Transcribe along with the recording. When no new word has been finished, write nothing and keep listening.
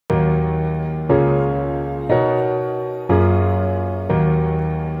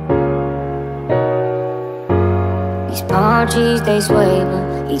how cheese tastes way,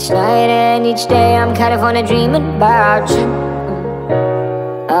 but each night and each day I'm California dreaming about you.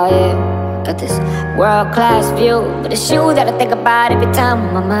 Oh yeah, got this world-class view, but it's you that I think about every time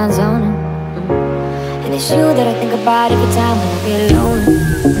when my mind's on it. And it's you that I think about every time when I get lonely.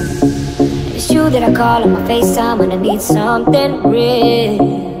 And it's you that I call on my FaceTime when I need something real.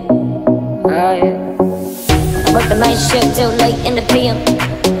 Oh yeah, I work the night shift till late in the PM.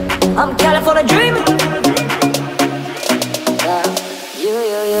 I'm California dreaming.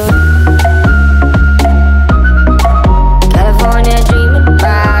 You. California dreaming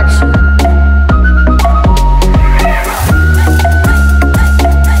about you.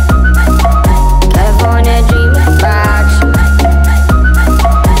 California dreaming about you.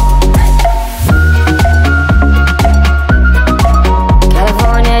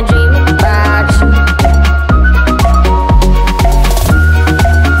 California dreaming about you.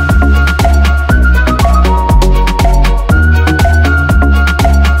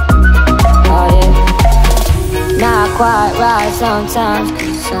 Quite right sometimes,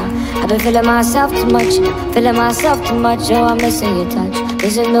 'cause I've been feeling myself too much, oh, I'm missing your touch,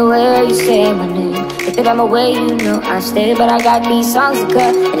 missing the way you say my name. If it I'm away, you know I stay, but I got these songs to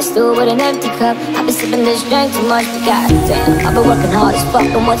cut, and it's still with an empty cup. I've been sipping this drink too much, but goddamn, I've been working hard as fuck,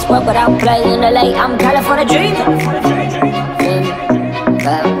 and what's work without playing LA. I'm California dreaming,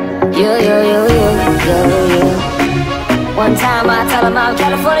 about you. One time I tell 'em I'm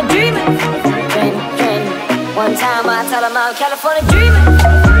California dreaming. One time I tell 'em I'm California dreaming.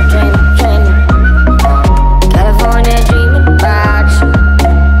 California dreaming about you.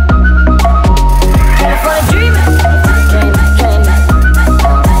 California dreaming.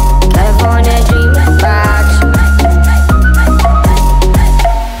 California dreaming about you.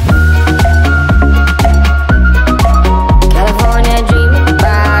 California dreaming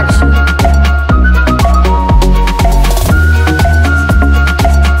about you.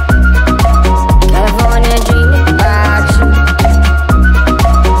 California dreaming about you.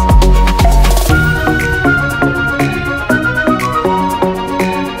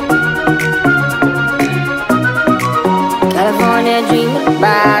 California dreaming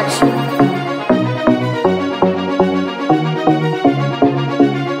about you.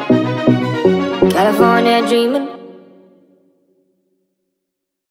 California dreaming